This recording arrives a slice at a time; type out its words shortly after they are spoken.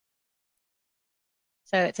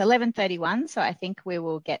So it's 11:31, so I think we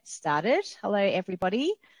will get started. Hello,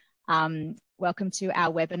 everybody. Welcome to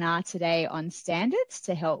our webinar today on standards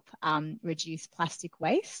to help reduce plastic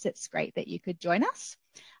waste. It's great that you could join us.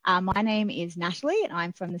 My name is Natalie and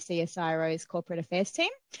I'm from the CSIRO's Corporate Affairs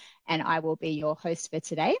team, and I will be your host for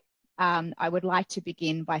today. I would like to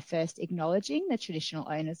begin by first acknowledging the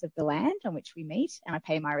traditional owners of the land on which we meet, and I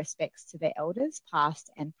pay my respects to their elders, past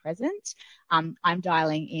and present. I'm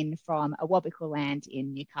dialing in from Awabakal land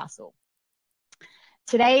in Newcastle.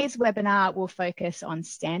 Today's webinar will focus on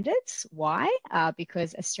standards. Why?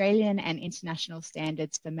 Because Australian and international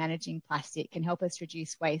standards for managing plastic can help us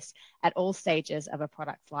reduce waste at all stages of a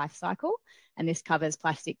product's life cycle. And this covers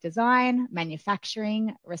plastic design,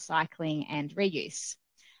 manufacturing, recycling, and reuse.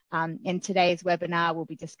 In today's webinar, we'll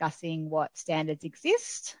be discussing what standards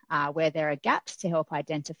exist, where there are gaps to help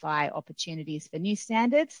identify opportunities for new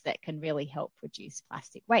standards that can really help reduce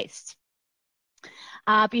plastic waste.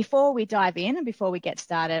 Before we dive in and before we get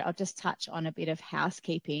started, I'll just touch on a bit of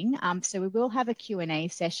housekeeping. So we will have a Q&A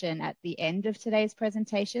session at the end of today's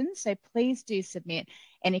presentation. So please do submit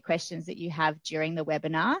any questions that you have during the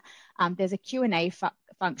webinar. There's a Q&A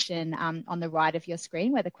function on the right of your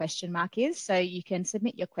screen where the question mark is. So you can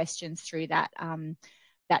submit your questions through that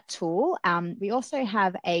tool. We also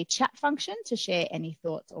have a chat function to share any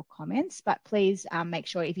thoughts or comments, but please make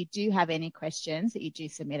sure if you do have any questions that you do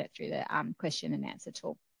submit it through the question and answer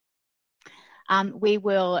tool. We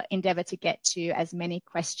will endeavour to get to as many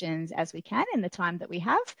questions as we can in the time that we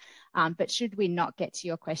have, but should we not get to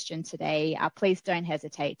your question today, please don't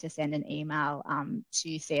hesitate to send an email to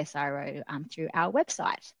CSIRO through our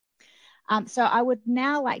website. So I would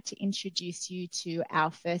now like to introduce you to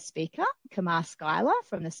our first speaker, Kamar Schuyler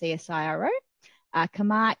from the CSIRO.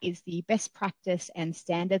 Kamar is the best practice and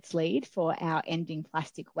standards lead for our Ending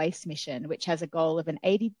Plastic Waste mission, which has a goal of an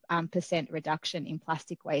 80% reduction in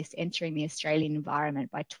plastic waste entering the Australian environment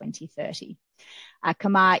by 2030.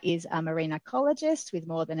 Kamar is a marine ecologist with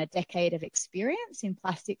more than a decade of experience in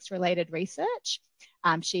plastics-related research.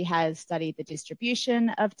 She has studied the distribution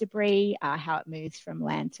of debris, how it moves from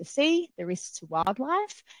land to sea, the risks to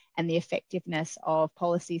wildlife, and the effectiveness of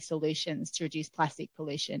policy solutions to reduce plastic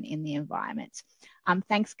pollution in the environment.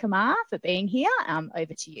 Thanks, Kamar, for being here.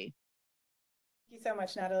 Over to you. Thank you so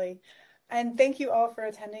much, Natalie. And thank you all for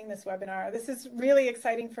attending this webinar. This is really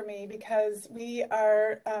exciting for me because we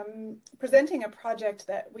are presenting a project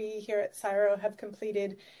that we here at CSIRO have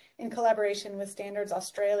completed in collaboration with Standards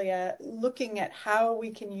Australia, looking at how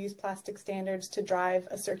we can use plastic standards to drive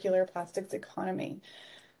a circular plastics economy.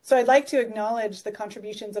 So I'd like to acknowledge the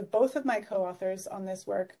contributions of both of my co-authors on this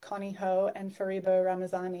work, Connie Ho and Fariba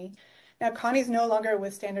Ramazani. Now, Connie's no longer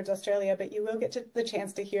with Standards Australia, but you will get the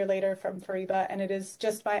chance to hear later from Fariba, and it is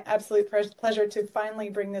just my absolute pleasure to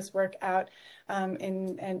finally bring this work out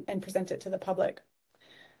and present it to the public.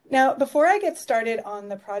 Now, before I get started on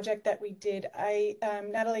the project that we did,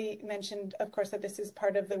 Natalie mentioned, of course, that this is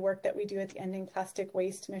part of the work that we do at the Ending Plastic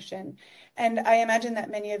Waste mission. And I imagine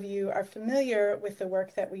that many of you are familiar with the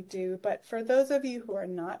work that we do, but for those of you who are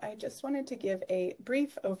not, I just wanted to give a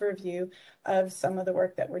brief overview of some of the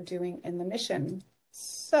work that we're doing in the mission.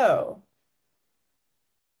 So,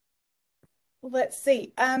 let's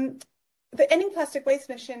see. The Ending Plastic Waste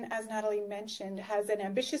mission, as Natalie mentioned, has an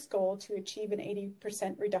ambitious goal to achieve an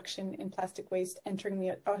 80% reduction in plastic waste entering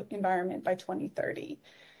the environment by 2030.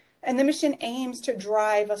 And the mission aims to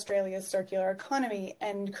drive Australia's circular economy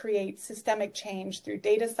and create systemic change through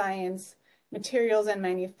data science, materials and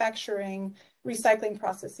manufacturing, recycling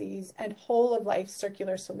processes, and whole-of-life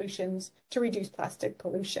circular solutions to reduce plastic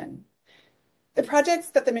pollution. The projects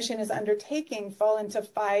that the mission is undertaking fall into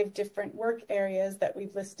 5 different work areas that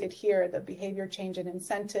we've listed here: the behavior change and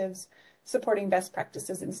incentives, supporting best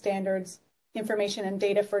practices and standards, information and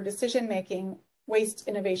data for decision-making, waste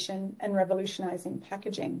innovation, and revolutionizing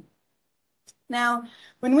packaging. Now,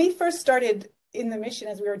 when we first started in the mission,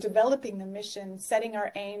 as we were developing the mission, setting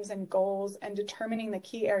our aims and goals and determining the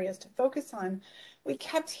key areas to focus on, we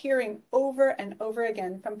kept hearing over and over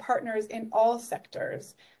again from partners in all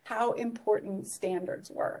sectors how important standards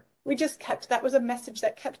were. We just kept, that was a message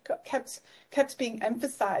that kept being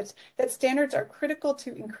emphasized, that standards are critical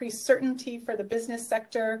to increase certainty for the business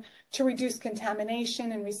sector, to reduce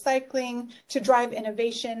contamination and recycling, to drive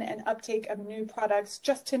innovation and uptake of new products,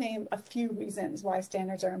 just to name a few reasons why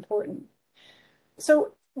standards are important.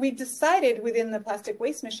 So we decided within the plastic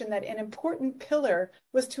waste mission that an important pillar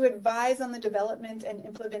was to advise on the development and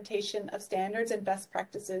implementation of standards and best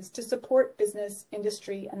practices to support business,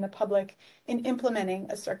 industry, and the public in implementing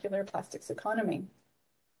a circular plastics economy.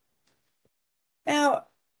 Now,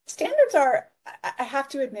 standards are I have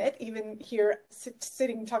to admit, even here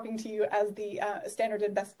sitting talking to you as the standard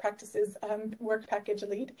and best practices work package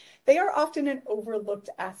lead, they are often an overlooked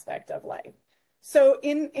aspect of life. So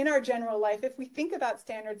in our general life, if we think about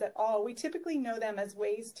standards at all, we typically know them as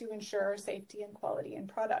ways to ensure safety and quality in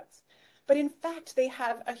products. But in fact, they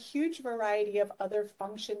have a huge variety of other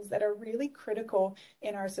functions that are really critical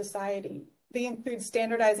in our society. They include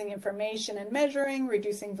standardizing information and measuring,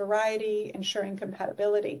 reducing variety, ensuring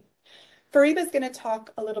compatibility. Fariba is going to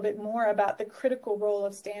talk a little bit more about the critical role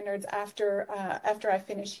of standards after I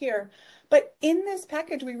finish here. But in this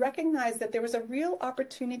package, we recognize that there was a real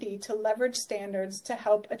opportunity to leverage standards to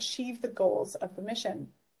help achieve the goals of the mission.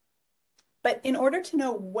 But in order to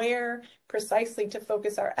know where precisely to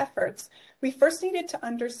focus our efforts, we first needed to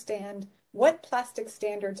understand what plastic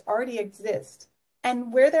standards already exist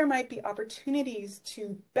and where there might be opportunities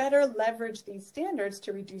to better leverage these standards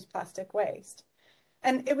to reduce plastic waste.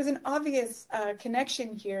 And it was an obvious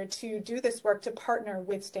connection here to do this work to partner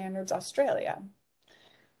with Standards Australia.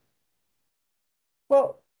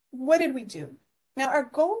 Well, what did we do? Now, our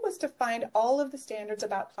goal was to find all of the standards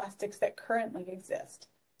about plastics that currently exist.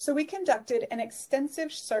 So we conducted an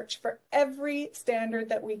extensive search for every standard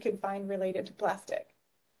that we could find related to plastic.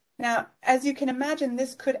 Now, as you can imagine,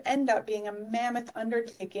 this could end up being a mammoth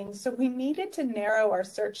undertaking, so we needed to narrow our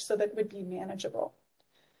search so that it would be manageable.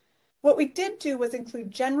 What we did do was include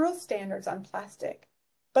general standards on plastic,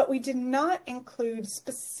 but we did not include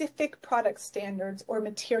specific product standards or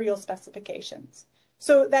material specifications.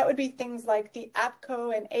 So that would be things like the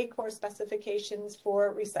APCO and ACOR specifications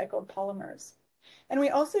for recycled polymers. And we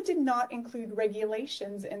also did not include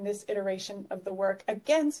regulations in this iteration of the work,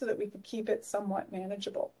 again, so that we could keep it somewhat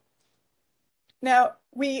manageable. Now,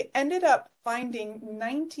 we ended up finding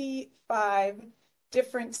 95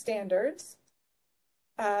 different standards.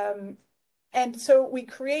 And so we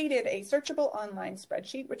created a searchable online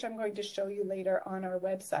spreadsheet, which I'm going to show you later on our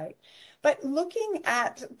website. But looking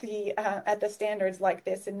at the standards like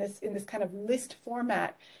this in this kind of list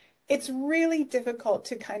format, it's really difficult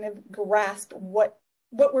to kind of grasp what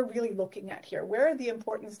we're really looking at here. Where are the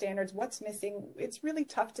important standards? What's missing? It's really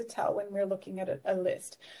tough to tell when we're looking at a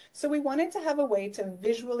list. So we wanted to have a way to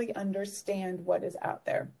visually understand what is out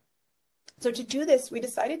there. So to do this, we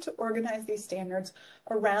decided to organize these standards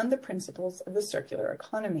around the principles of the circular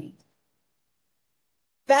economy.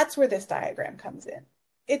 That's where this diagram comes in.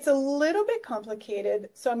 It's a little bit complicated,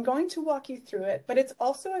 so I'm going to walk you through it, but it's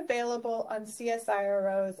also available on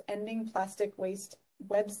CSIRO's Ending Plastic Waste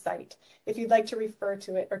website, if you'd like to refer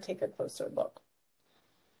to it or take a closer look.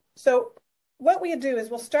 So what we do is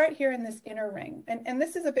we'll start here in this inner ring, and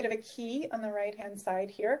this is a bit of a key on the right-hand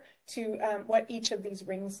side here to what each of these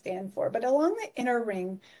rings stand for. But along the inner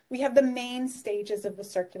ring, we have the main stages of the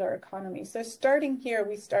circular economy. So starting here,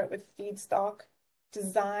 we start with feedstock,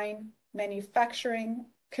 design, manufacturing,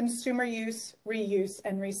 consumer use, reuse,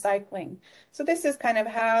 and recycling. So this is kind of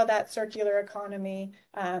how that circular economy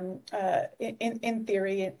in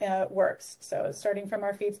theory works. So starting from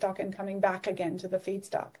our feedstock and coming back again to the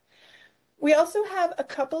feedstock. We also have a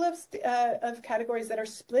couple of categories that are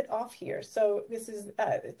split off here. So this is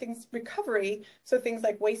recovery, so things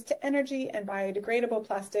like waste to energy and biodegradable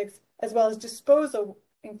plastics, as well as disposal,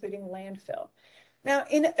 including landfill. Now,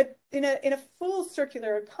 in a full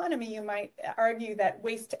circular economy, you might argue that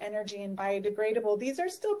waste to energy and biodegradable, these are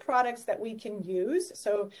still products that we can use.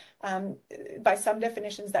 So by some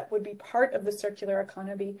definitions, that would be part of the circular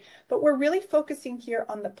economy. But we're really focusing here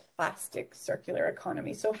on the plastic circular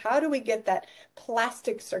economy. So how do we get that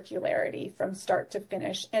plastic circularity from start to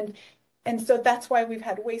finish? And so that's why we've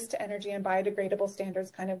had waste to energy and biodegradable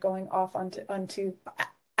standards kind of going off onto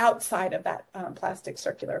outside of that plastic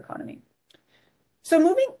circular economy. So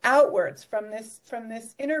moving outwards from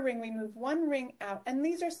this inner ring, we move one ring out, and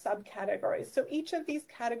these are subcategories. So each of these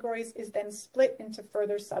categories is then split into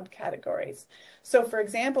further subcategories. So for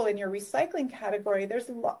example, in your recycling category,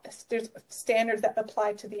 there's standards that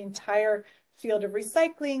apply to the entire field of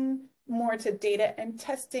recycling, more to data and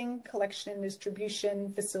testing, collection and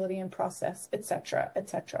distribution, facility and process, et cetera, et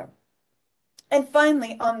cetera. And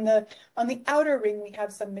finally, on the outer ring, we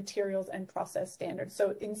have some materials and process standards.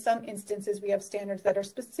 So in some instances, we have standards that are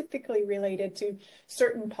specifically related to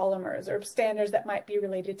certain polymers or standards that might be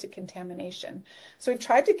related to contamination. So we've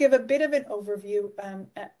tried to give a bit of an overview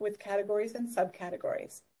with categories and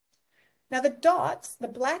subcategories. Now the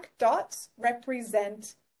black dots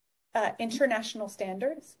represent international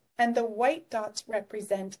standards, and the white dots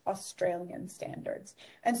represent Australian standards.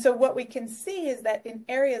 And so what we can see is that in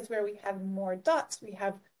areas where we have more dots, we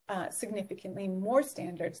have significantly more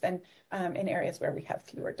standards than in areas where we have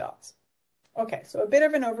fewer dots. Okay, so a bit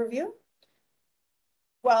of an overview.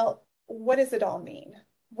 Well, what does it all mean?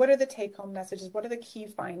 What are the take-home messages? What are the key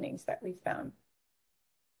findings that we found?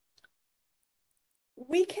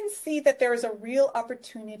 We can see that there is a real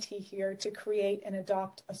opportunity here to create and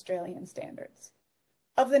adopt Australian standards.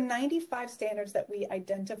 Of the 95 standards that we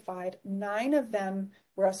identified, 9 of them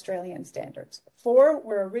were Australian standards. 4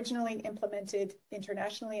 were originally implemented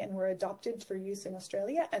internationally and were adopted for use in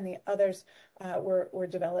Australia, and the others were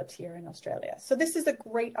developed here in Australia. So this is a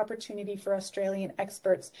great opportunity for Australian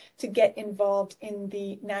experts to get involved in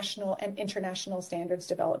the national and international standards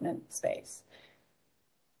development space.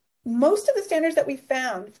 Most of the standards that we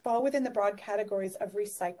found fall within the broad categories of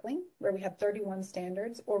recycling, where we had 31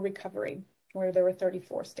 standards, or recovery, where there were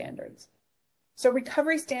 34 standards. So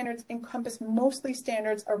recovery standards encompass mostly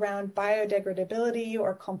standards around biodegradability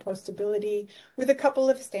or compostability, with a couple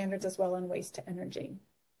of standards as well on waste to energy.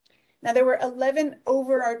 Now, there were 11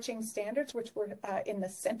 overarching standards, which were in the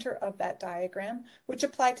center of that diagram, which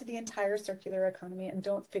apply to the entire circular economy and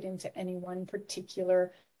don't fit into any one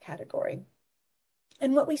particular category.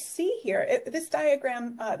 And what we see here, this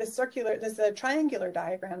diagram, this triangular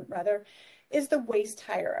diagram rather, is the waste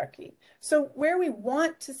hierarchy. So where we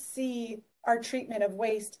want to see our treatment of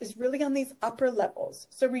waste is really on these upper levels.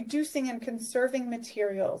 So reducing and conserving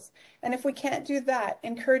materials. And if we can't do that,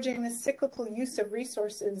 encouraging the cyclical use of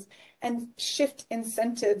resources and shift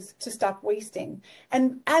incentives to stop wasting.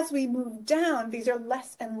 And as we move down, these are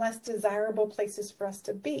less and less desirable places for us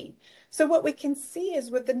to be. So what we can see is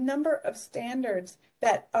with the number of standards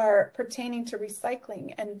that are pertaining to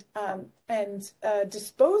recycling and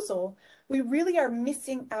disposal, we really are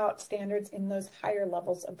missing out standards in those higher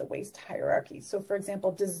levels of the waste hierarchy. So for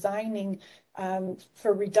example, designing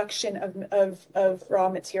for reduction of raw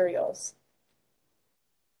materials.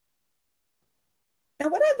 Now,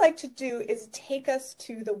 what I'd like to do is take us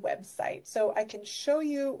to the website so I can show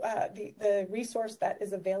you the resource that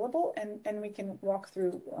is available, and we can walk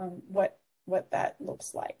through what that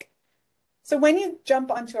looks like. So when you jump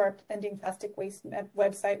onto our Ending Plastic Waste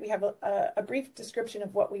website, we have a brief description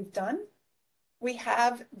of what we've done. We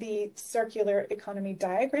have the circular economy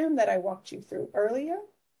diagram that I walked you through earlier.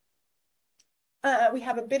 We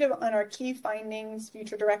have a bit on our key findings,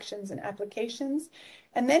 future directions, and applications.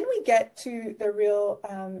 And then we get to the real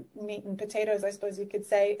meat and potatoes, I suppose you could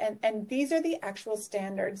say. And these are the actual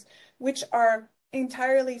standards, which are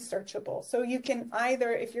entirely searchable. So you can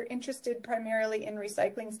either, if you're interested primarily in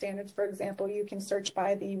recycling standards, for example, you can search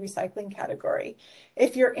by the recycling category.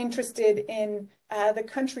 If you're interested in the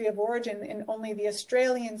country of origin, in only the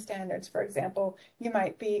Australian standards, for example, you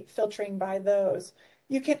might be filtering by those.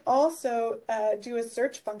 You can also do a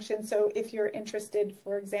search function. So if you're interested,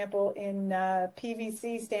 for example, in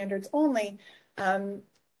PVC standards only, now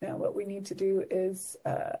what we need to do is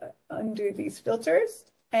undo these filters.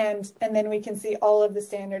 And then we can see all of the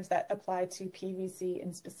standards that apply to PVC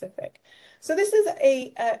in specific. So this is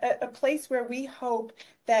a place where we hope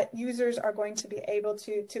that users are going to be able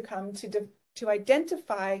to come to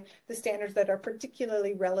identify the standards that are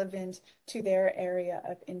particularly relevant to their area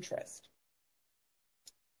of interest.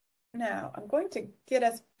 Now, I'm going to get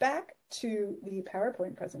us back to the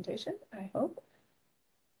PowerPoint presentation, I hope.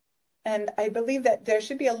 And I believe that there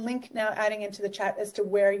should be a link now adding into the chat as to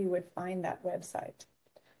where you would find that website.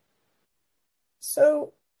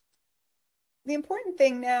 So the important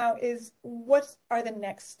thing now is, what are the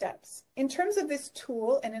next steps? In terms of this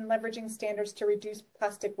tool and in leveraging standards to reduce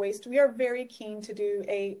plastic waste, we are very keen to do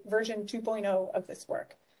a version 2.0 of this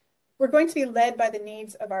work. We're going to be led by the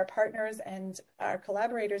needs of our partners and our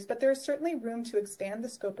collaborators, but there is certainly room to expand the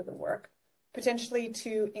scope of the work, potentially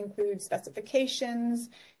to include specifications,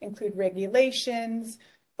 include regulations,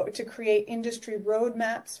 or to create industry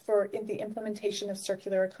roadmaps for the implementation of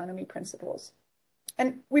circular economy principles.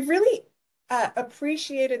 And we've really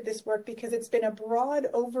appreciated this work because it's been a broad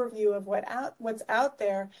overview of what's out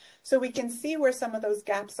there, so we can see where some of those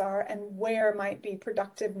gaps are and where might be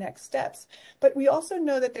productive next steps. But we also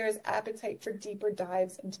know that there is appetite for deeper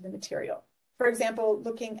dives into the material. For example,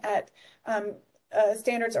 looking at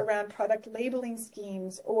standards around product labeling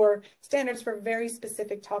schemes, or standards for very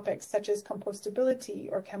specific topics such as compostability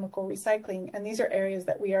or chemical recycling. And these are areas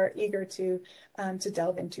that we are eager to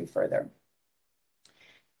delve into further.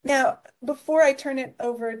 Now, before I turn it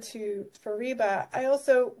over to Fariba, I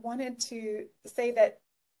also wanted to say that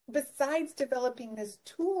besides developing this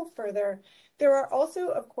tool further, there are also,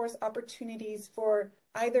 of course, opportunities for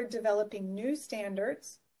either developing new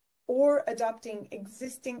standards or adopting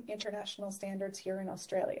existing international standards here in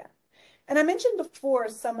Australia. And I mentioned before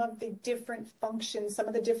some of the different functions, some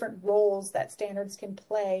of the different roles that standards can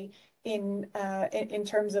play in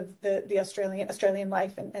terms of the Australian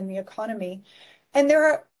life and the economy. And there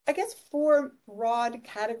are, I guess, 4 broad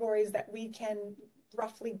categories that we can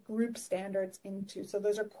roughly group standards into. So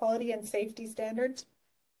those are quality and safety standards,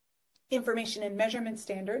 information and measurement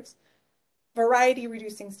standards, variety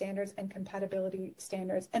reducing standards, and compatibility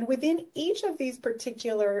standards. And within each of these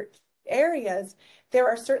particular areas, there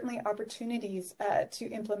are certainly opportunities to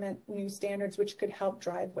implement new standards which could help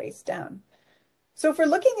drive waste down. So if we're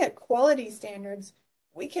looking at quality standards,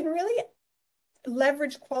 we can really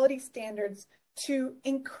leverage quality standards to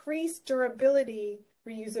increase durability,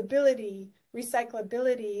 reusability,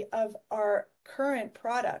 recyclability of our current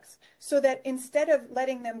products, so that instead of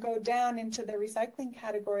letting them go down into the recycling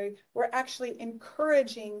category, we're actually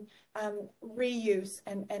encouraging reuse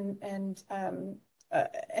and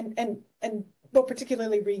well,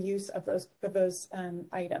 particularly reuse of those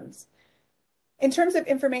items. In terms of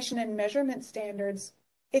information and measurement standards,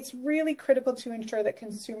 it's really critical to ensure that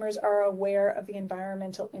consumers are aware of the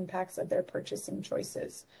environmental impacts of their purchasing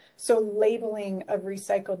choices. So labeling of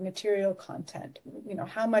recycled material content, you know,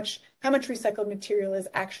 how much recycled material is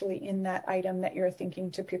actually in that item that you're thinking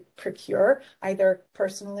to procure, either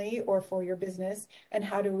personally or for your business, and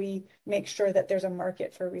how do we make sure that there's a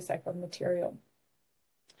market for recycled material.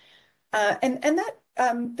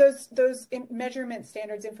 Those measurement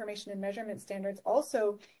standards, information and measurement standards,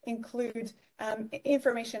 also include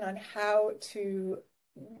information on how to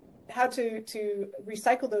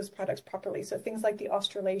recycle those products properly. So things like the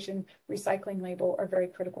Australasian recycling label are very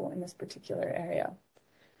critical in this particular area.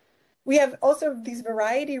 We have also these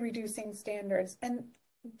variety reducing standards, and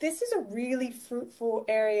this is a really fruitful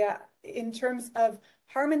area in terms of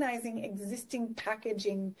harmonizing existing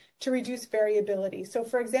packaging to reduce variability. So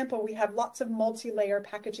for example, we have lots of multi-layer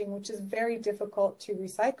packaging, which is very difficult to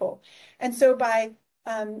recycle. And so by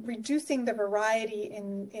reducing the variety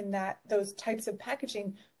in those types of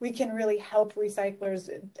packaging, we can really help recyclers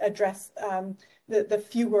address the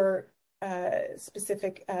fewer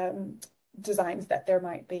specific designs that there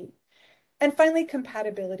might be. And finally,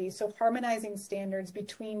 compatibility, so harmonizing standards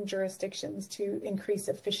between jurisdictions to increase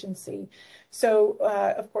efficiency. So,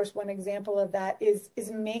 of course, one example of that is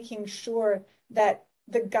making sure that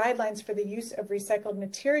the guidelines for the use of recycled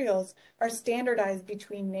materials are standardized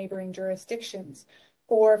between neighboring jurisdictions.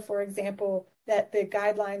 Or, for example, that the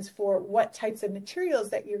guidelines for what types of materials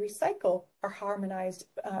that you recycle are harmonized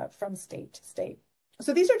from state to state.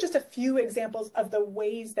 So these are just a few examples of the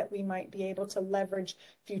ways that we might be able to leverage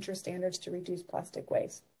future standards to reduce plastic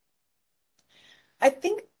waste. I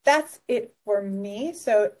think that's it for me.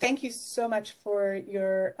 So thank you so much for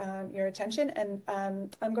your attention. And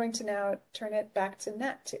I'm going to now turn it back to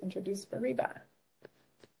Nat to introduce Fariba.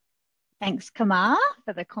 Thanks, Kamar,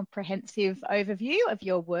 for the comprehensive overview of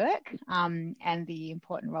your work and the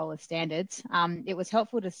important role of standards. It was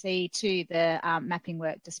helpful to see too the mapping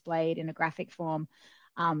work displayed in a graphic form,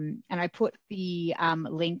 and I put the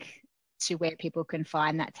link to where people can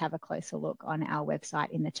find that to have a closer look on our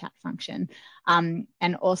website in the chat function.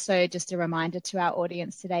 And also just a reminder to our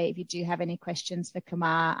audience today, if you do have any questions for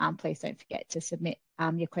Kamar, please don't forget to submit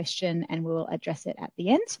your question and we'll address it at the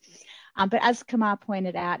end. But as Kamar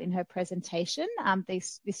pointed out in her presentation,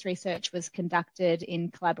 this research was conducted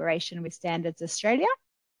in collaboration with Standards Australia.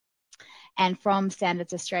 And from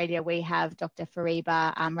Standards Australia, we have Dr.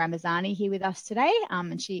 Fariba Ramazani here with us today,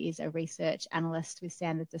 and she is a research analyst with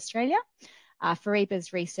Standards Australia.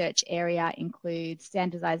 Fariba's research area includes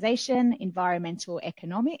standardisation, environmental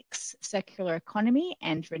economics, circular economy,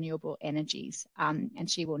 and renewable energies. And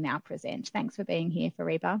she will now present. Thanks for being here,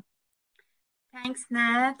 Fariba. Thanks,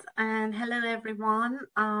 Nat, and hello, everyone.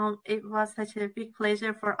 It was such a big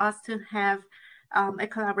pleasure for us to have a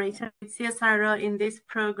collaboration with CSIRO in this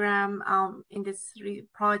program, in this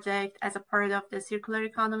project as a part of the circular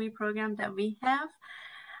economy program that we have.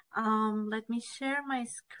 Let me share my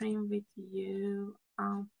screen with you.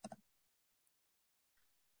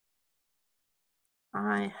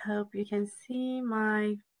 I hope you can see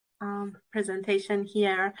my presentation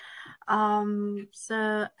here.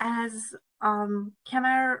 So as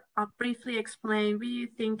Kamar briefly explained, we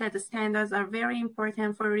think that the standards are very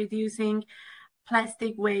important for reducing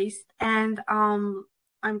plastic waste, and I'm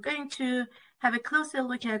going to have a closer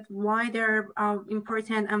look at why they're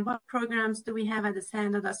important and what programs do we have at the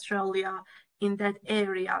Standards Australia in that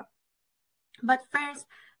area. But first,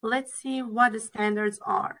 let's see what the standards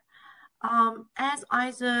are. As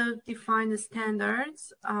ISO defines the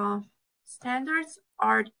standards, standards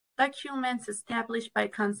are documents established by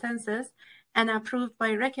consensus and approved by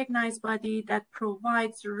a recognized body that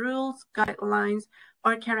provides rules, guidelines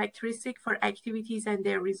are characteristic for activities and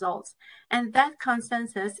their results. And that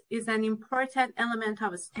consensus is an important element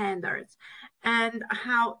of standards. And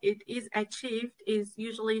how it is achieved is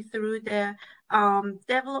usually through the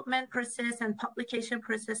development process and publication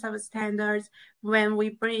process of standards, when we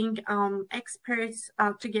bring experts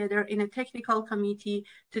together in a technical committee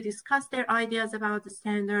to discuss their ideas about the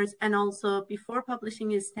standards, and also before publishing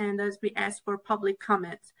the standards, we ask for public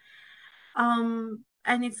comments.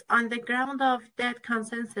 And it's on the ground of that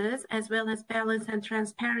consensus, as well as balance and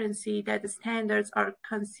transparency, that the standards are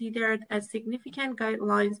considered as significant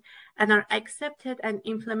guidelines and are accepted and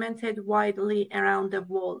implemented widely around the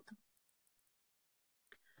world.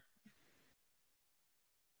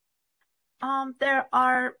 There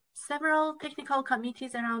are several technical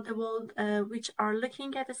committees around the world which are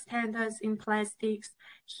looking at the standards in plastics.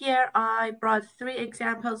 Here I brought 3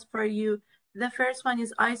 examples for you. The first one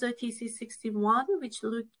is ISO TC61, which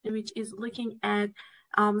is looking at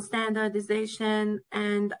standardization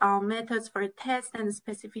and methods for test and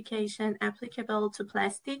specification applicable to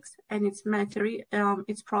plastics and its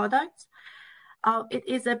products. It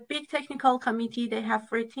is a big technical committee. They have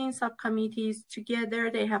 14 subcommittees. Together,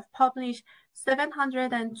 they have published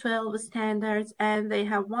 712 standards, and they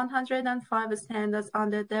have 105 standards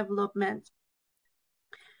under development.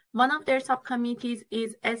 One of their subcommittees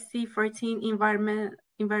is SC14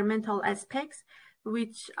 environmental aspects,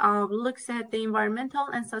 which looks at the environmental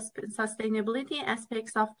and sustainability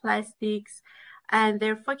aspects of plastics, and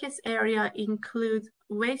their focus area includes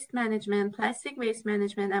waste management, plastic waste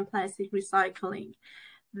management, and plastic recycling.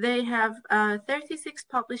 They have 36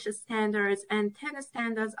 published standards and 10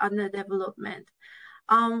 standards under development.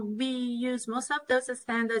 We use most of those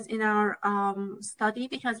standards in our study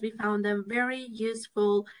because we found them very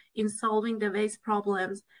useful in solving the waste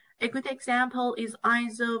problems. A good example is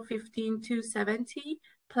ISO 15270,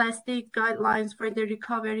 Plastic Guidelines for the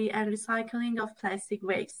Recovery and Recycling of Plastic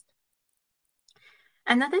Waste.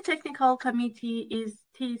 Another technical committee is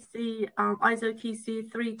ISO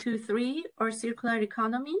TC 323, or Circular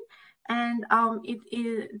Economy. And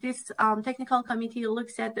this technical committee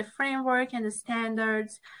looks at the framework and the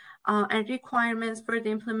standards and requirements for the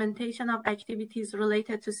implementation of activities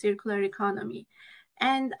related to circular economy.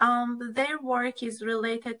 And their work is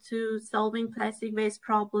related to solving plastic waste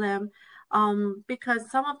problem because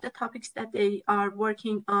some of the topics that they are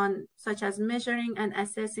working on, such as measuring and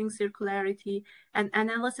assessing circularity and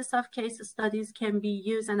analysis of case studies, can be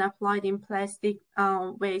used and applied in plastic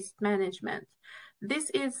waste management.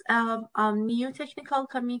 This is a new technical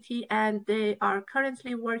committee, and they are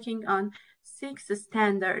currently working on 6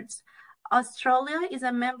 standards. Australia is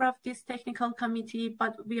a member of this technical committee,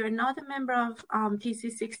 but we are not a member of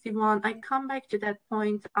TC61. I come back to that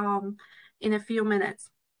point in a few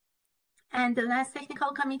minutes. And the last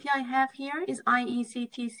technical committee I have here is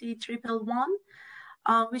IEC TC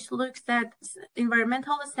 111, which looks at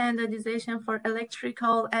environmental standardization for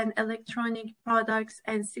electrical and electronic products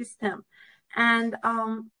and systems. And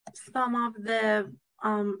some of the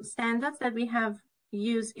standards that we have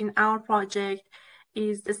used in our project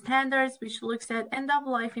is the standards which looks at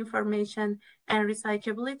end-of-life information and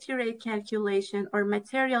recyclability rate calculation, or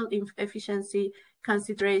material efficiency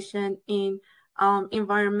consideration in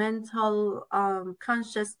environmental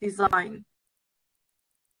conscious design.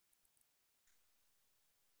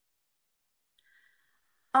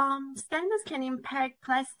 Standards can impact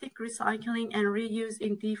plastic recycling and reuse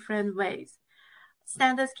in different ways.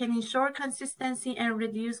 Standards can ensure consistency and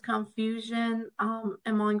reduce confusion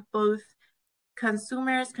among both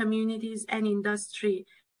consumers, communities, and industry.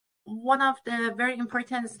 One of the very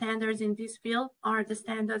important standards in this field are the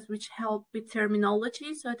standards which help with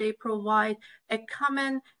terminology. So they provide a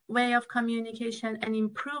common way of communication and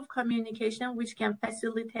improve communication, which can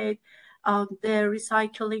facilitate the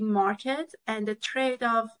recycling market and the trade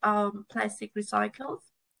of plastic recycles.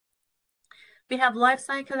 We have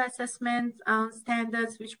lifecycle assessment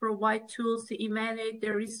standards, which provide tools to evaluate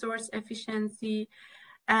the resource efficiency,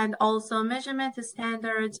 and also measurement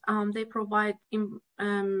standards. They provide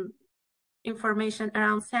information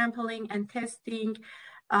around sampling and testing,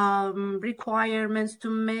 requirements to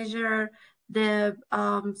measure the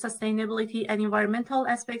sustainability and environmental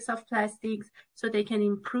aspects of plastics, so they can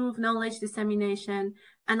improve knowledge dissemination.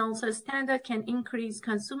 And also standard can increase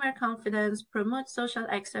consumer confidence, promote social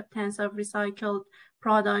acceptance of recycled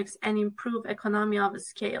products, and improve economy of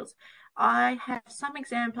scales. I have some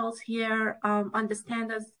examples here on the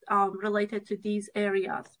standards related to these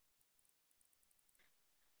areas.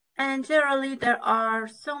 And generally, there are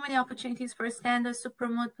so many opportunities for standards to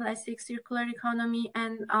promote plastic circular economy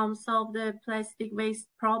and solve the plastic waste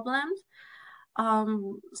problems.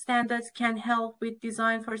 standards can help with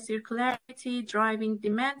design for circularity, driving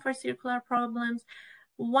demand for circular problems.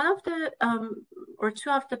 One of the or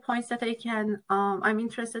two of the points that I'm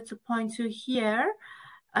interested to point to here,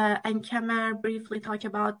 and Kamer briefly talk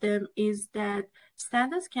about them, is that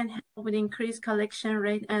standards can help with increased collection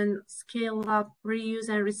rate and scale up reuse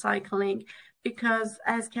and recycling. Because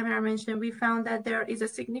as Kamer mentioned, we found that there is a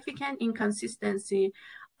significant inconsistency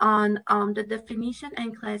on the definition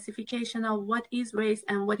and classification of what is waste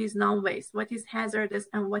and what is non-waste, what is hazardous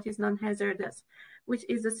and what is non-hazardous, which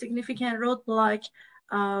is a significant roadblock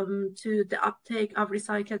to the uptake of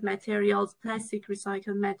recycled materials, plastic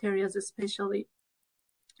recycled materials especially,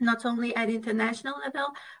 not only at international level,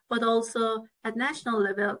 but also at national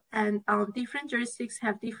level. And different jurisdictions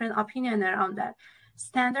have different opinion around that.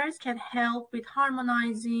 Standards can help with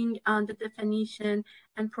harmonizing the definition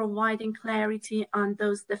and providing clarity on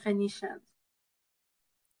those definitions.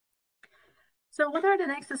 So what are the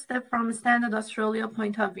next steps from Standard Australia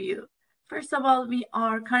point of view? First of all, we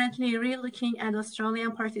are currently re-looking at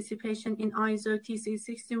Australian participation in ISO TC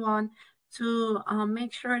 61 to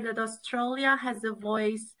make sure that Australia has a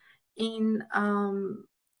voice in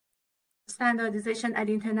standardization at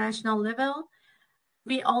international level.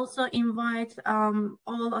 We also invite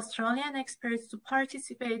all Australian experts to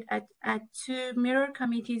participate at two mirror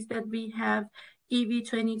committees that we have,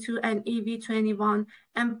 EV22 and EV21,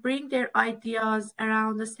 and bring their ideas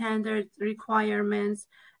around the standard requirements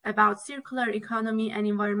about circular economy and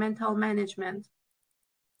environmental management.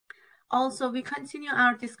 Also, we continue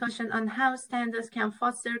our discussion on how standards can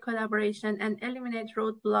foster collaboration and eliminate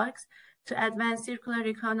roadblocks to advance circular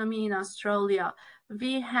economy in Australia.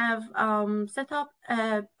 We have set up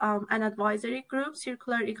an advisory group,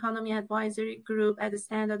 Circular Economy Advisory Group at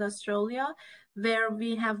Standard Australia, where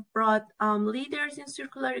we have brought leaders in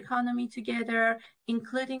circular economy together,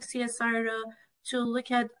 including CSIRO, to look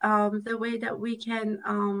at the way that we can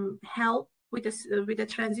help with the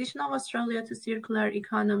transition of Australia to circular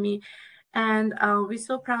economy. And we're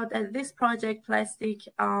so proud that this project, plastic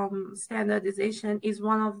standardization, is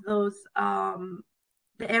one of those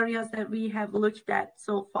the areas that we have looked at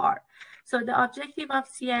so far. So the objective of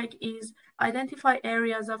CIAC is identify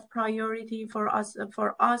areas of priority for us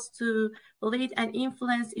to lead and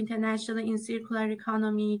influence internationally in circular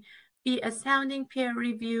economy, be a sounding peer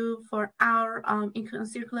review for our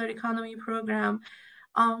circular economy program,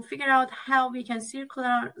 figure out how we can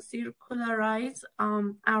circularize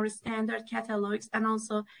our standard catalogs, and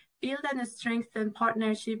also build and strengthen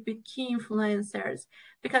partnership with key influencers,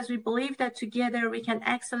 because we believe that together we can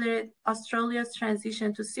accelerate Australia's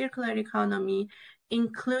transition to circular economy,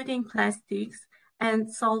 including plastics,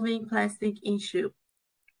 and solving plastic issue.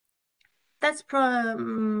 That's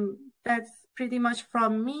pretty much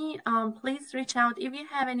from me. Please reach out if you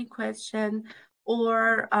have any question,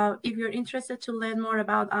 or if you're interested to learn more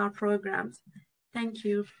about our programs. Thank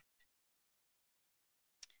you.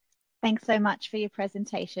 Thanks so much for your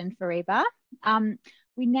presentation, Fariba.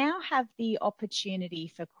 We now have the opportunity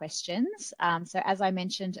for questions. So as I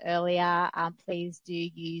mentioned earlier, please do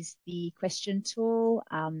use the question tool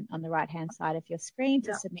on the right-hand side of your screen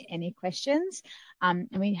to submit any questions. And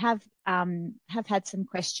we have had some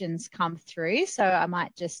questions come through, so I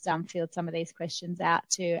might just field some of these questions out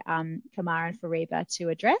to Kamar and Fariba to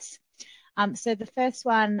address. So the first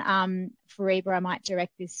one, Fariba, I might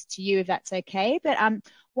direct this to you if that's okay, but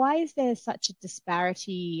why is there such a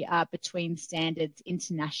disparity between standards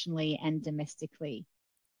internationally and domestically?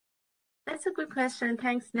 That's a good question.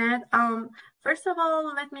 Thanks, Ned. First of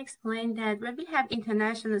all, let me explain that when we have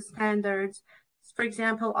international standards, for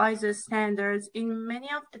example, ISO standards, in many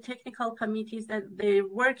of the technical committees that they're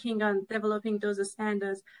working on developing those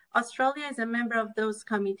standards, Australia is a member of those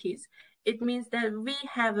committees. It means that we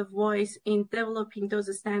have a voice in developing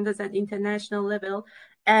those standards at international level,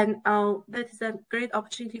 and that is a great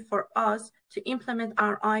opportunity for us to implement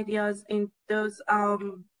our ideas in those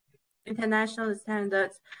international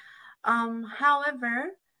standards.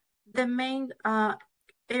 However, the main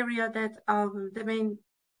area that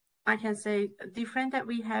I can say different that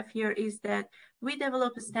we have here is that we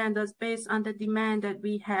develop standards based on the demand that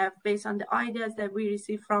we have, based on the ideas that we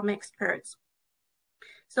receive from experts.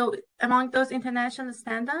 So among those international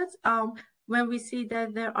standards, when we see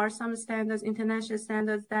that there are some standards, international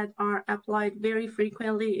standards that are applied very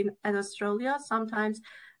frequently in Australia, sometimes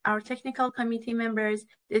our technical committee members,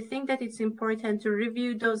 they think that it's important to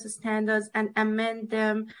review those standards and amend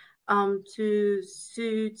them to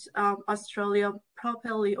suit Australia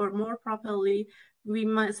properly or more properly. We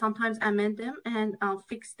might sometimes amend them and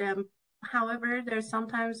fix them. However, there's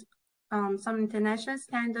sometimes some international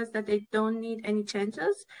standards that they don't need any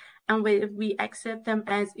changes, and we accept them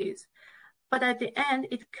as is. But at the end,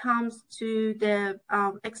 it comes to the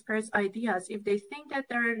experts' ideas. If they think that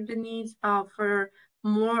there are the needs for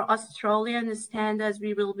more Australian standards,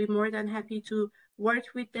 we will be more than happy to work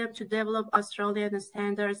with them to develop Australian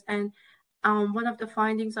standards. And one of the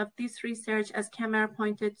findings of this research, as Kamer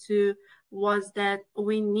pointed to, was that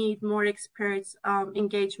we need more experts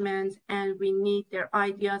engagement, and we need their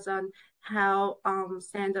ideas on how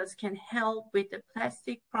standards can help with the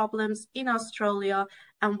plastic problems in Australia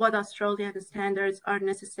and what Australian standards are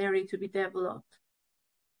necessary to be developed.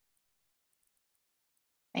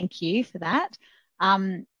 Thank you for that.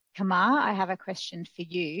 Kamar, I have a question for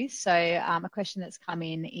you. So a question that's come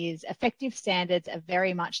in is, effective standards are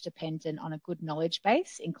very much dependent on a good knowledge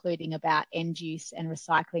base, including about end use and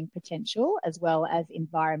recycling potential, as well as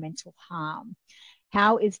environmental harm.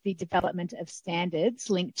 How is the development of standards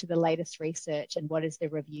linked to the latest research, and what is the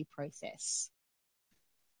review process?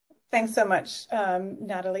 Thanks so much,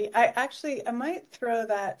 Natalie. I might throw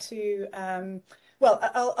that to, well,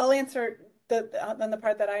 I'll answer on the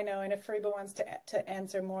part that I know, and if Fariba wants to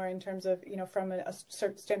answer more in terms of, from a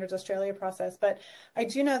Standards Australia process. But I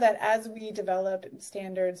do know that as we develop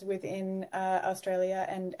standards within Australia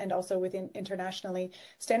and also within internationally,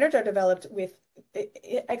 standards are developed with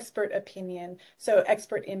expert opinion, so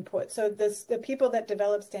expert input. So the people that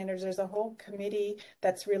develop standards, there's a whole committee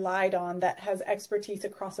that's relied on that has expertise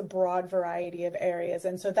across a broad variety of areas,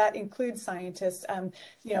 and so that includes scientists.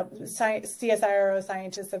 CSIRO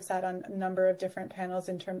scientists have sat on a number of different panels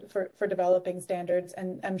in terms for developing standards,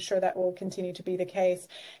 and I'm sure that will continue to be the case.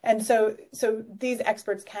 And so these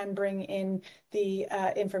experts can bring in the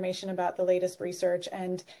information about the latest research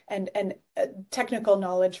and technical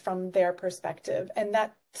knowledge from their perspective. And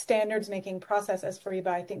that standards making process, as Fariba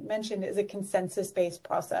I think mentioned, is a consensus-based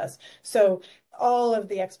process. So all of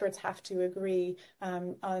the experts have to agree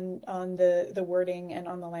on the wording and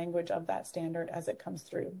on the language of that standard as it comes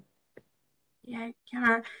through. Yeah,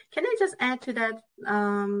 Kamar, can I just add to that,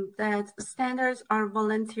 that standards are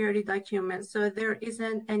voluntary documents, so there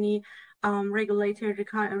isn't any regulatory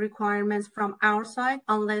requirements from our side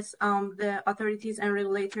unless the authorities and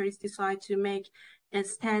regulators decide to make a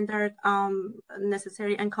standard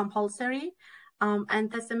necessary and compulsory.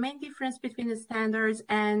 And that's the main difference between the standards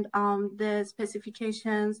and the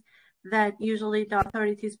specifications that usually the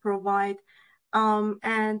authorities provide.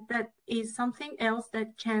 And that is something else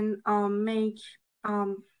that can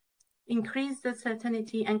increase the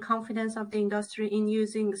certainty and confidence of the industry in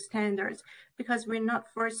using standards, because we're not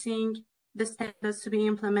forcing the standards to be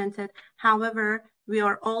implemented. However, we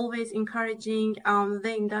are always encouraging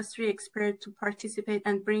the industry expert to participate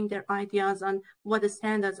and bring their ideas on what the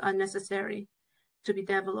standards are necessary to be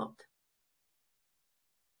developed.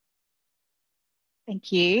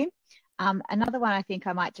 Thank you. Another one I think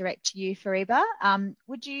I might direct to you, Fariba.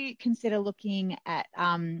 Would you consider looking at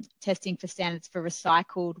testing for standards for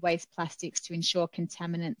recycled waste plastics to ensure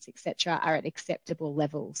contaminants, etc., are at acceptable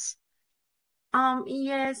levels?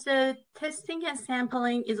 Yeah, so testing and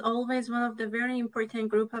sampling is always one of the very important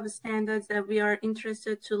group of standards that we are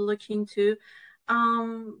interested to look into.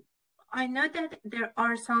 I know that there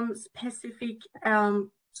are some specific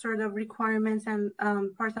sort of requirements and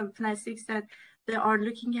parts of plastics that they are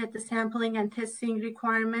looking at the sampling and testing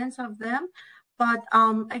requirements of them. But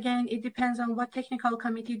again, it depends on what technical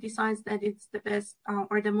committee decides that it's the best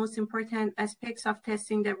or the most important aspects of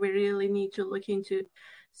testing that we really need to look into.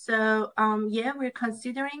 So yeah, we're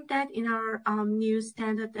considering that in our new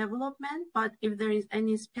standard development, but if there is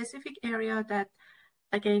any specific area that,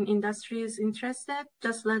 again, industry is interested,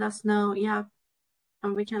 just let us know, yeah,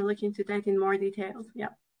 and we can look into that in more detail,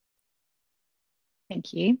 yeah.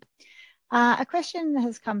 Thank you. A question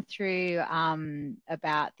has come through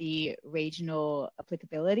about the regional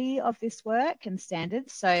applicability of this work and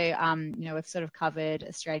standards. So, we've sort of covered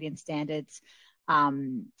Australian standards,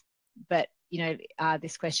 but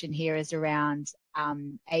this question here is around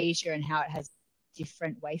Asia and how it has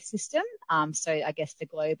different waste system. So I guess the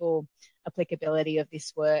global applicability of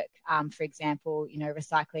this work, for example,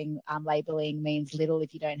 recycling labeling means little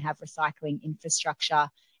if you don't have recycling infrastructure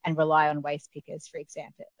and rely on waste pickers, for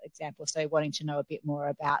example. So wanting to know a bit more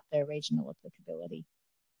about the regional applicability.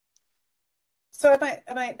 So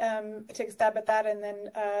I might take a stab at that, and then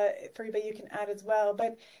Fariba, you can add as well.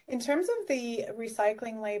 But in terms of the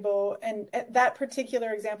recycling label, and that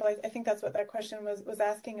particular example, I think that's what that question was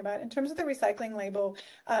asking about. In terms of the recycling label,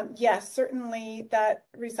 yes, certainly that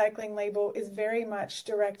recycling label is very much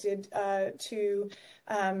directed to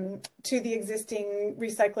the existing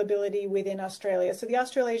recyclability within Australia. So the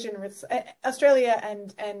Australia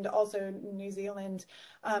and also New Zealand.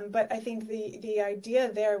 But I think the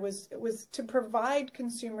idea there was to provide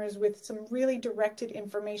consumers with some really directed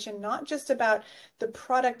information, not just about the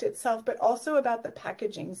product itself, but also about the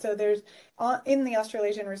packaging. So there's in the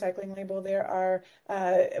Australasian recycling label, there are,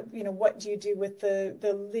 what do you do with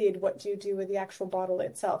the lid? What do you do with the actual bottle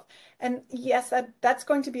itself? And yes, that's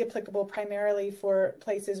going to be applicable primarily for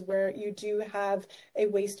places where you do have a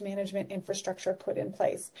waste management infrastructure put in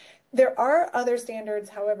place. There are other standards,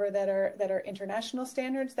 however, that are international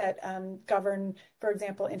standards that govern, for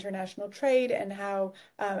example, international trade and how,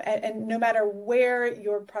 and no matter where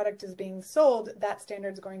your product is being sold, that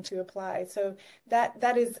standard is going to apply. So that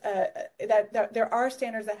there are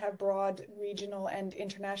standards that have broad regional and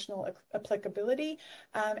international applicability,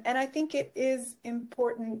 and I think it is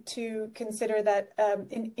important to consider that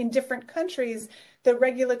in different countries, the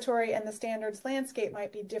regulatory and the standards landscape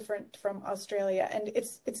might be different from Australia, and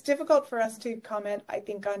it's difficult for us to comment, I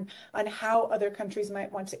think, on how other countries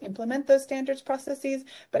might want to implement those standards processes.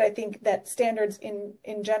 But I think that standards in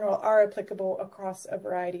general are applicable across a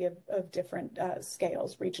variety of different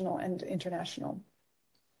scales, regional and international.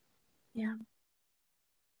 Yeah.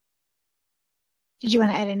 Did you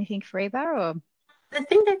want to add anything, Fariba, or? The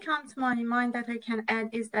thing that comes to my mind that I can add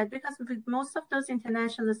is that because with most of those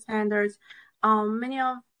international standards, many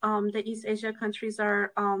of the East Asia countries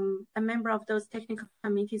are a member of those technical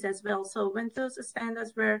committees as well. So when those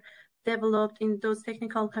standards were developed in those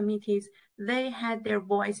technical committees, they had their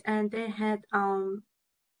voice and they had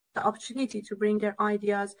the opportunity to bring their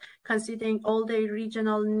ideas, considering all their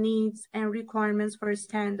regional needs and requirements for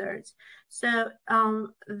standards. So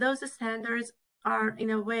those standards are in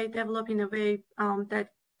a way developed in a way that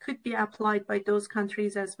could be applied by those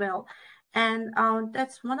countries as well. And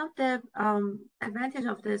that's one of the advantage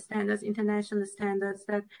of the standards, international standards,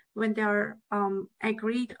 that when they are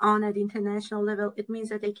agreed on at international level, it means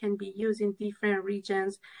that they can be used in different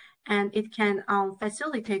regions, and it can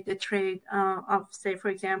facilitate the trade of, say, for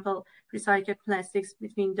example, recycled plastics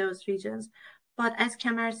between those regions. But as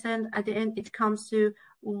Kamer said, at the end, it comes to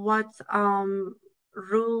what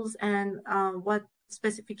rules and what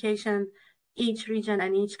specification each region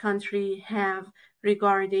and each country have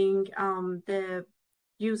regarding the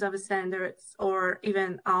use of standards, or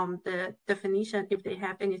even the definition, if they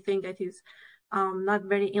have anything that is not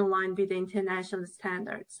very in line with the international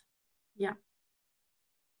standards. Yeah.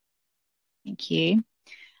 Thank you.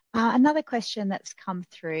 Another question that's come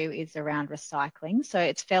through is around recycling. So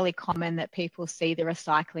it's fairly common that people see the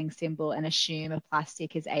recycling symbol and assume a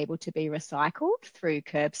plastic is able to be recycled through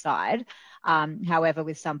curbside. However,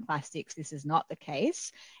 with some plastics, this is not the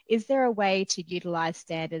case. Is there a way to utilise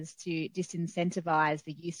standards to disincentivize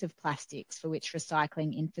the use of plastics for which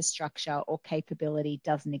recycling infrastructure or capability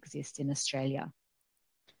doesn't exist in Australia?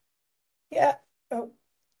 Yeah. Oh,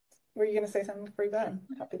 were you going to say something before you go? I'm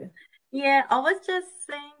happy to. Yeah, I was just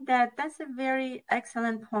saying that that's a very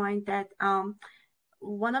excellent point, that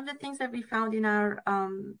one of the things that we found in our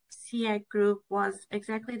CX group was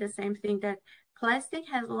exactly the same thing, that plastic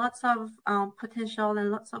has lots of potential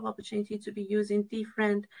and lots of opportunity to be used in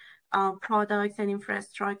different products and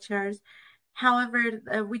infrastructures. However,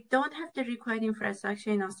 we don't have the required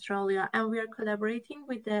infrastructure in Australia, and we are collaborating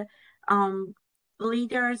with the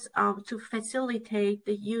leaders to facilitate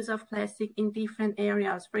the use of plastic in different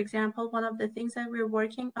areas. For example, one of the things that we're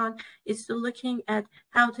working on is to looking at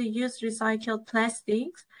how to use recycled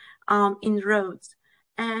plastics in roads.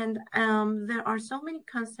 And there are so many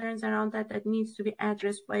concerns around that needs to be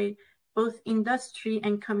addressed by both industry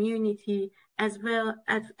and community, as well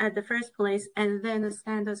at the first place, and then the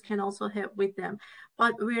standards can also help with them.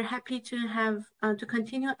 But we're happy to have to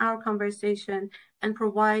continue our conversation and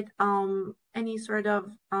provide any sort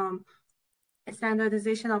of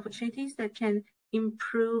standardization opportunities that can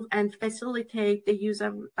improve and facilitate the use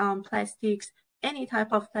of plastics, any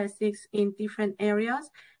type of plastics in different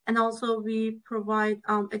areas. And also we provide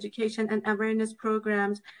education and awareness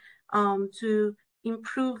programs to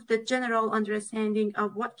improve the general understanding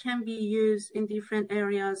of what can be used in different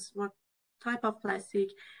areas, what type of plastic,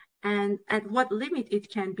 and at what limit it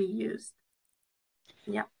can be used.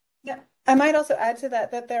 Yeah. Yeah. I might also add to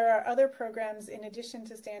that there are other programs in addition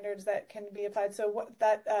to standards that can be applied. So what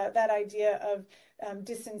that idea of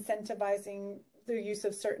disincentivizing the use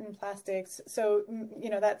of certain plastics. So, you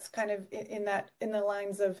know, that's kind of in the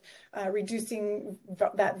lines of reducing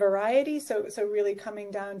that variety. So really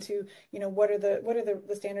coming down to, you know, what are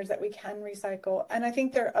the standards that we can recycle. And I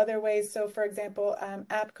think there are other ways. So for example,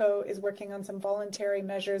 APCO is working on some voluntary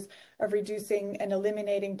measures of reducing and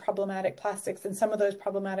eliminating problematic plastics. And some of those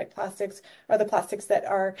problematic plastics are the plastics that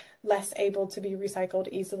are less able to be recycled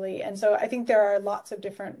easily. And so I think there are lots of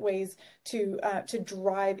different ways to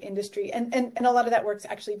drive industry, and a lot of that work's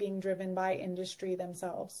actually being driven by industry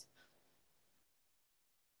themselves.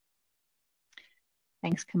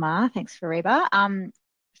 Thanks, Kamar. Thanks, Fariba.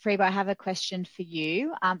 Fariba, I have a question for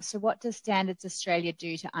you. So what does Standards Australia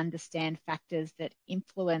do to understand factors that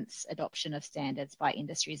influence adoption of standards by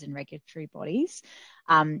industries and regulatory bodies?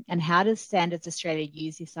 And how does Standards Australia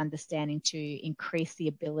use this understanding to increase the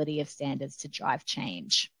ability of standards to drive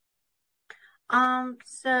change?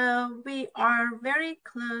 So we are very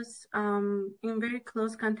close, in very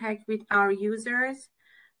close contact with our users,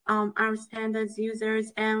 our standards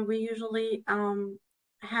users, and we usually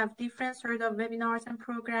have different sort of webinars and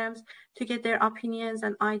programs to get their opinions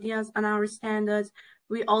and ideas on our standards.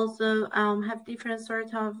 We also have different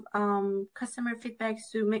sort of customer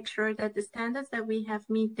feedbacks to make sure that the standards that we have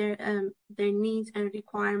meet their needs and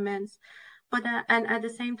requirements. But and at the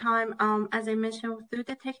same time, as I mentioned, through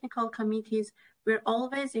the technical committees, we're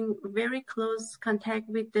always in very close contact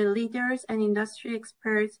with the leaders and industry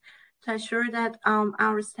experts to ensure that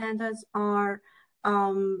our standards are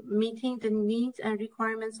meeting the needs and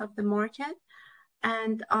requirements of the market.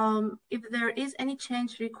 And if there is any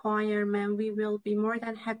change requirement, we will be more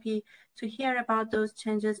than happy to hear about those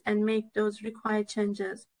changes and make those required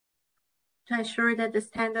changes to ensure that the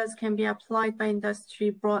standards can be applied by industry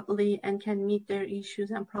broadly and can meet their issues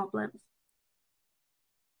and problems.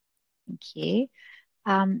 Thank you.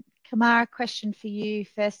 Kamar, question for you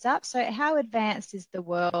first up. So how advanced is the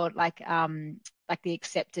world, like the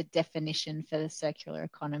accepted definition for the circular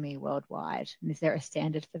economy worldwide? And is there a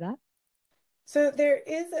standard for that? So there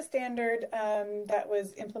is a standard that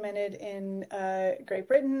was implemented in Great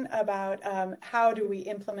Britain about how do we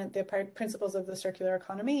implement the principles of the circular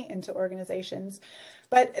economy into organizations.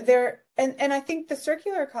 But and I think the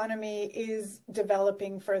circular economy is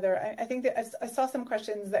developing further. I think that I saw some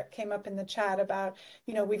questions that came up in the chat about,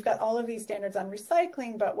 you know, we've got all of these standards on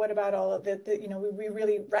recycling, but what about all of you know, we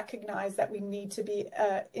really recognize that we need to be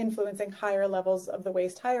influencing higher levels of the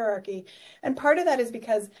waste hierarchy. And part of that is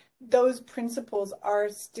because those principles are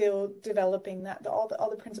still developing. That all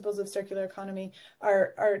the principles of circular economy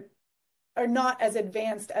are not as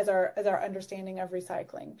advanced as our understanding of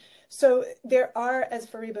recycling. So there are, as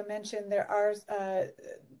Fariba mentioned, there are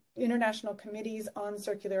international committees on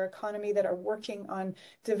circular economy that are working on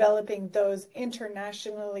developing those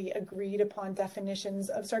internationally agreed upon definitions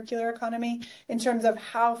of circular economy. In terms of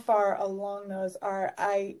how far along those are,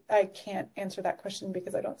 I can't answer that question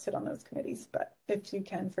because I don't sit on those committees, but if you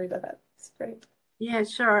can, Fariba, that's great. Yeah,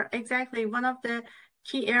 sure. Exactly. One of the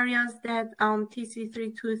key areas that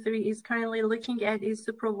TC323 is currently looking at is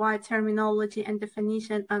to provide terminology and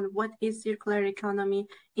definition on what is circular economy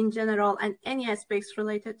in general and any aspects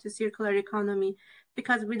related to circular economy.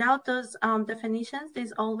 Because without those definitions,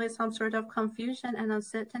 there's always some sort of confusion and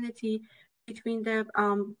uncertainty between the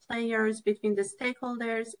players, between the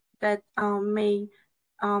stakeholders that may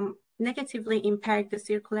negatively impact the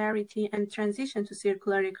circularity and transition to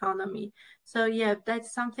circular economy. So yeah,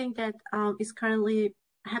 that's something that is currently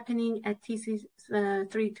happening at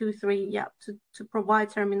TC323, yeah, to provide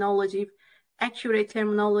terminology, accurate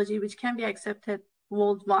terminology, which can be accepted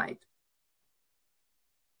worldwide.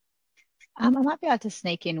 I might be able to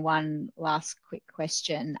sneak in one last quick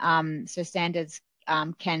question. So standards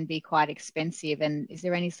can be quite expensive, and is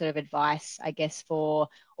there any sort of advice, I guess, for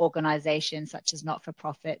organisations such as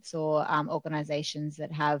not-for-profits or organisations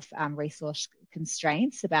that have resource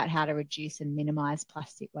constraints about how to reduce and minimise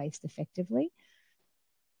plastic waste effectively?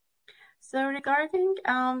 So regarding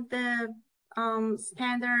the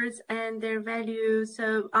standards and their value,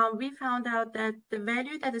 so we found out that the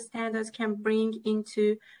value that the standards can bring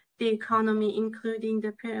into the economy, including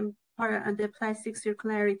the plastic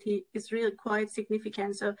circularity, is really quite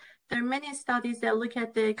significant. So there are many studies that look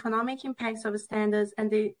at the economic impacts of standards, and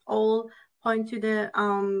they all point to the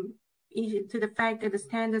fact that the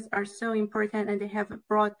standards are so important and they have a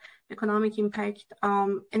broad economic impact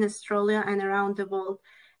in Australia and around the world.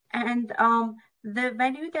 And the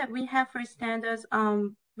value that we have for standards,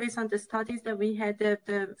 based on the studies that we had,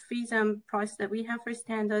 the fees and price that we have for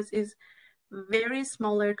standards is very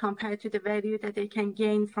smaller compared to the value that they can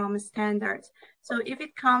gain from standards. So if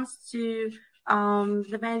it comes to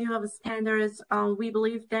the value of standards, we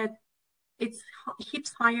believe that it's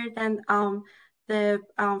heaps higher than the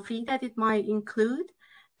fee that it might include.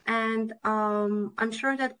 And I'm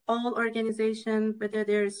sure that all organizations, whether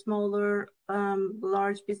they're smaller,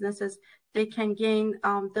 large businesses, they can gain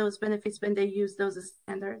those benefits when they use those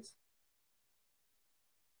standards.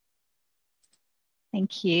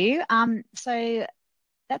 Thank you. So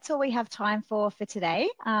that's all we have time for today.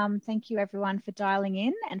 Thank you everyone for dialing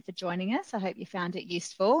in and for joining us. I hope you found it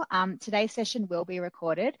useful. Today's session will be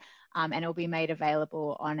recorded and it will be made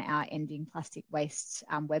available on our Ending Plastic Waste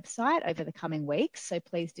website over the coming weeks. So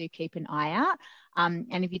please do keep an eye out.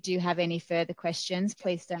 And if you do have any further questions,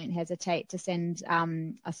 please don't hesitate to send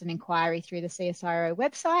us an inquiry through the CSIRO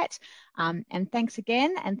website. And thanks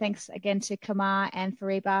again to Kamar and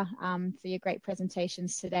Fariba for your great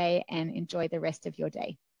presentations today, and enjoy the rest of your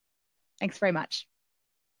day. Thanks very much.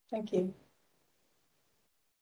 Thank you.